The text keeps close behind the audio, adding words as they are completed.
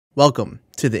Welcome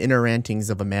to the inner rantings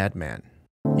of a madman.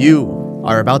 You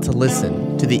are about to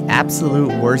listen to the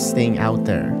absolute worst thing out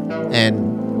there.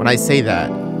 And when I say that,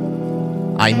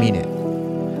 I mean it.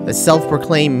 A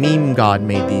self-proclaimed meme god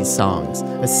made these songs.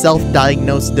 A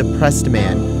self-diagnosed depressed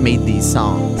man made these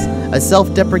songs. A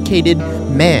self-deprecated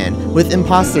man with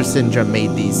imposter syndrome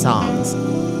made these songs.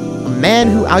 A man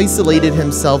who isolated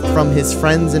himself from his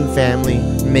friends and family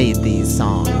made these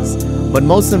songs. But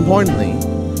most importantly,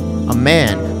 a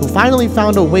man who finally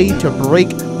found a way to break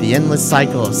the endless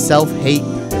cycle of self-hate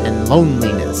and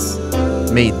loneliness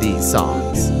made these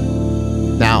songs.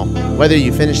 Now, whether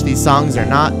you finish these songs or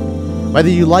not, whether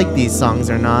you like these songs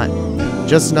or not,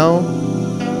 just know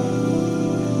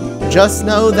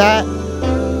that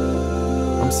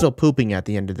I'm still pooping at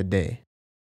the end of the day.